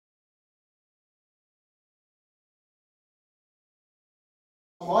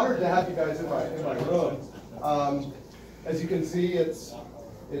I'm honored to have you guys in my room. As you can see, it's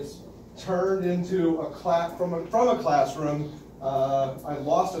turned into a class from a classroom. I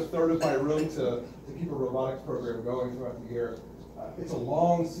lost a third of my room to keep a robotics program going throughout the year. It's a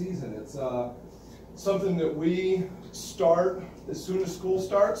long season. It's something that we start as soon as school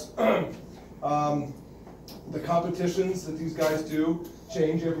starts. The competitions that these guys do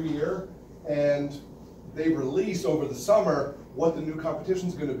change every year, and they release over the summer what the new competition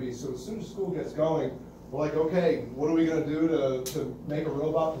is going to be. So as soon as school gets going, we're like, okay, what are we going to do to make a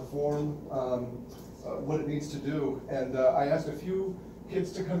robot perform what it needs to do? And I asked a few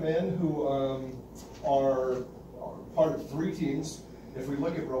kids to come in who are part of 3 teams. If we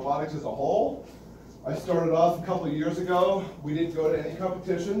look at robotics as a whole, I started off a couple of years ago. We didn't go to any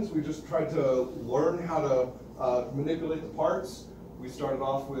competitions. We just tried to learn how to manipulate the parts. We started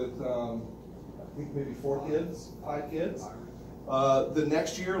off with, I think maybe 4 kids, 5 kids. The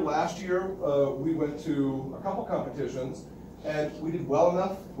next year, last year, we went to a couple competitions, and we did well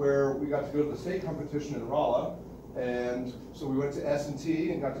enough where we got to go to the state competition in Rolla, and so we went to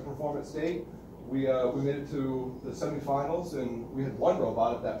S&T and got to perform at state. We made it to the semifinals, and we had 1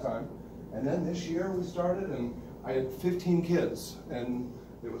 robot at that time. And then this year we started, and I had 15 kids, and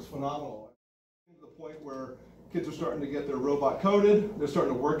it was phenomenal. To the point where kids are starting to get their robot coded, they're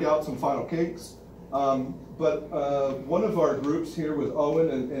starting to work out some final cakes. But one of our groups here with Owen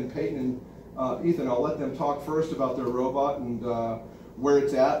and Peyton and Ethan, I'll let them talk first about their robot and where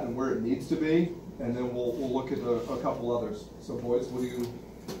it's at and where it needs to be, and then we'll look at a couple others. So boys, what do you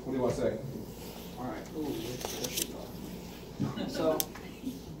want to say? All right. Ooh, there she go. So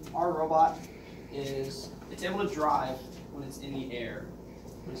our robot it's able to drive when it's in the air,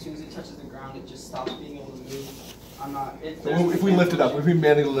 but as soon as it touches the ground, it just stops being able to move. So if we lift it up, if we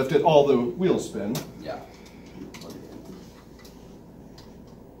manually lift it, all the wheels spin. Yeah.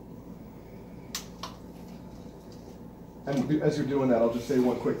 And as you're doing that, I'll just say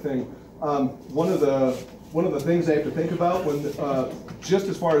one quick thing. One of the things they have to think about when just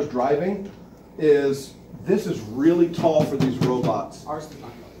as far as driving is this is really tall for these robots. Ours does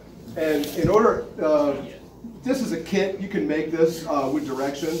not go there. And in order, this is a kit. You can make this with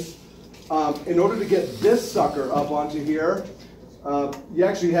directions. In order to get this sucker up onto here, you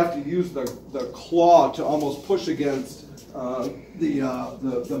actually have to use the claw to almost push against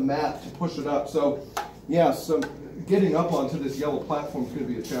the mat to push it up. So, yeah, so getting up onto this yellow platform is going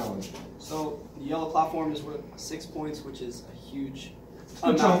to be a challenge. So the yellow platform is worth 6 points, which is a huge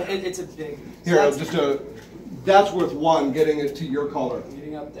amount. It's a big. Here, that's worth 1. Getting it to your color.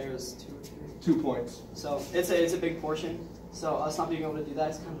 Getting up there is 2 or 3. 2 points. So it's a big portion. So us not being able to do that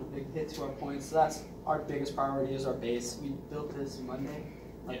is kind of a big hit to our points. So that's our biggest priority is our base. We built this Monday.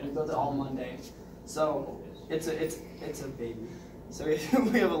 We built it all Monday. So it's a baby. So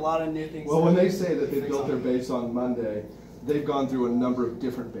we have a lot of new things. Well, when they say that they built their base on Monday, they've gone through a number of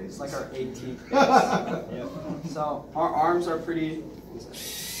different bases. It's like our 18th base. Yep. So our arms are pretty.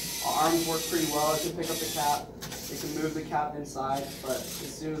 Our arms work pretty well. It can pick up the cap. It can move the cap inside, but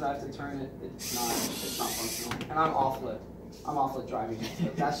as soon as I have to turn it, it's not functional. And I'm off-lit driving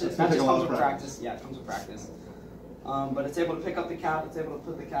it. That just comes with practice. Yeah, it comes with practice. But it's able to pick up the cap. It's able to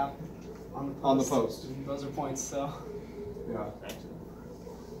put the cap on the post. On the post. And those are points. So. Yeah.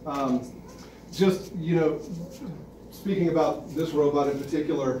 Just speaking about this robot in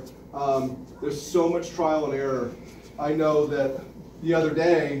particular, there's so much trial and error. I know that the other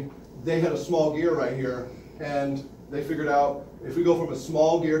day they had a small gear right here, and they figured out if we go from a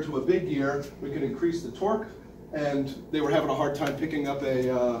small gear to a big gear, we can increase the torque. And they were having a hard time picking up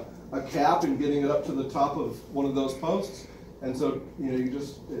a cap and getting it up to the top of one of those posts. And so,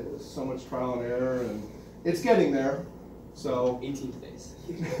 it's so much trial and error, and it's getting there. So 18th base.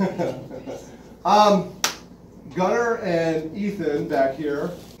 Gunnar and Ethan back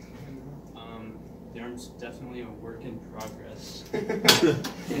here. The arm's definitely a work in progress.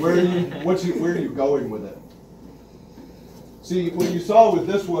 Where are you going with it? See, what you saw with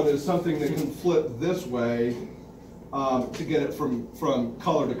this one is something that can flip this way to get it from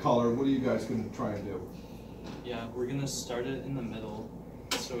color to color. What are you guys going to try and do? Yeah, we're going to start it in the middle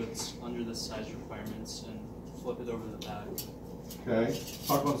so it's under the size requirements and flip it over the back. Okay,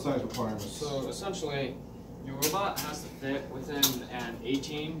 talk about the size requirements. So essentially, your robot has to fit within an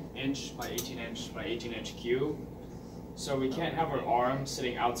 18-inch by 18-inch by 18-inch cube. So we can't have our arm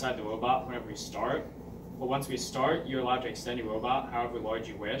sitting outside the robot whenever we start. But once we start, you're allowed to extend your robot however large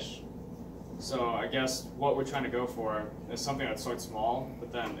you wish. So I guess what we're trying to go for is something that starts small,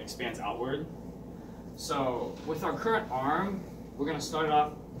 but then expands outward. So with our current arm, we're going to start it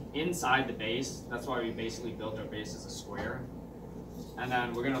off inside the base. That's why we basically built our base as a square. and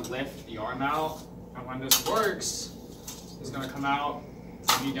then we're gonna lift the arm out, and when this works, it's gonna come out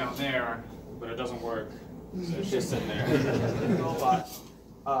and be down there, but it doesn't work, so it's just in there. Robot,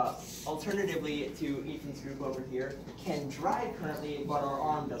 alternatively to Ethan's group over here, can drive currently, but our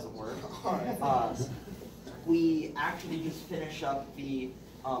arm doesn't work. We actually just finished up the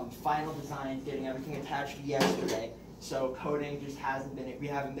final design, getting everything attached yesterday. So coding just we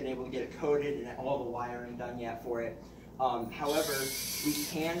haven't been able to get it coded and all the wiring done yet for it. However, we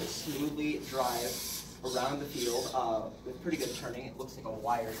can smoothly drive around the field with pretty good turning. It looks like a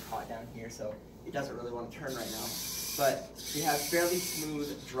wire's caught down here, so it doesn't really want to turn right now. But we have fairly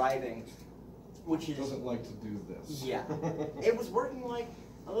smooth driving, which is... Doesn't like to do this. Yeah. It was working like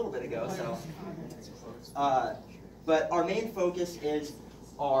a little bit ago, so... but our main focus is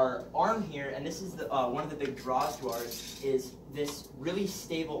our arm here, and this is the, one of the big draws to ours, is this really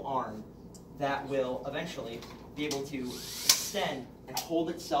stable arm that will eventually be able to extend and hold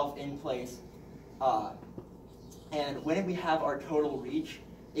itself in place. And when we have our total reach,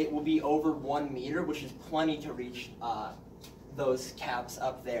 it will be over 1 meter, which is plenty to reach those caps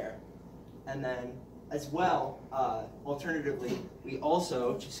up there. And then, as well, alternatively, we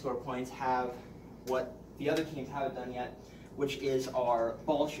also, to score points, have what the other teams haven't done yet, which is our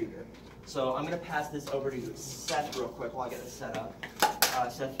ball shooter. So I'm going to pass this over to Seth real quick while I get this set up.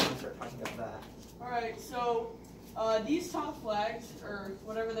 Seth, you can start talking about that. Alright, so these top flags, or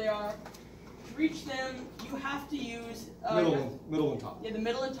whatever they are, to reach them, you have to use... middle and top. Yeah, the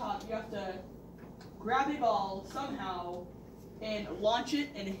middle and top. You have to grab a ball somehow and launch it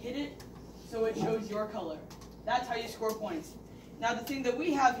and hit it so it shows your color. That's how you score points. Now the thing that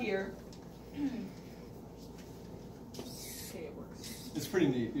we have here... Okay, it works. It's pretty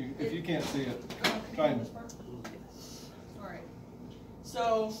neat. If you can't see it, try and... Alright.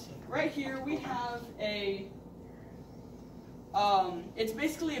 So, right here we have a... it's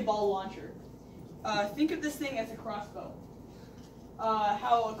basically a ball launcher. Think of this thing as a crossbow.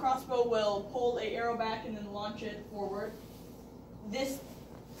 How a crossbow will pull an arrow back and then launch it forward. This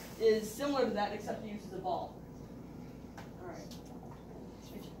is similar to that, except it uses a ball. Alright.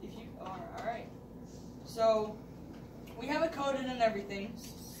 Alright. So, we have it coded and everything.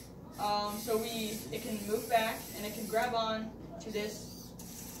 So it can move back and it can grab on to this.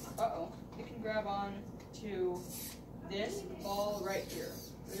 It can grab on to this ball right here.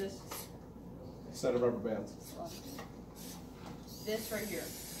 Or this Set of rubber bands. This right here.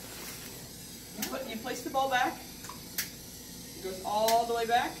 You place the ball back. It goes all the way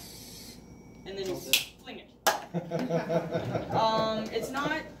back, and then you fling it. It's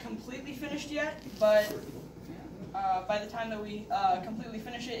not completely finished yet, but by the time that we completely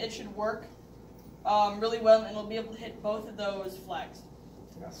finish it, it should work really well, and it'll be able to hit both of those flags.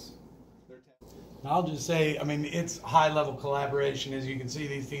 Yes. I'll just say, I mean, it's high-level collaboration. As you can see,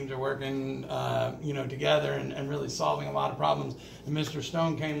 these teams are working, together and really solving a lot of problems. And Mr.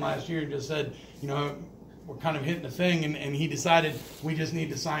 Stone came last year and just said, we're kind of hitting a thing, and he decided we just need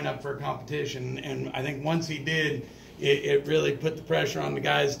to sign up for a competition. And I think once he did, it really put the pressure on the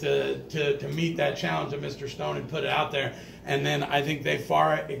guys to meet that challenge that Mr. Stone had put out there. And then I think they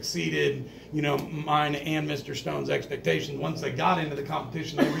far exceeded, mine and Mr. Stone's expectations. Once they got into the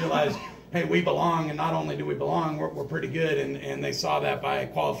competition, they realized, hey, we belong, and not only do we belong, we're pretty good, and they saw that by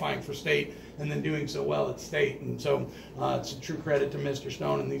qualifying for state and then doing so well at state. And so it's a true credit to Mr.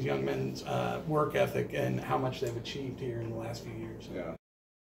 Stone and these young men's work ethic and how much they've achieved here in the last few years. Yeah.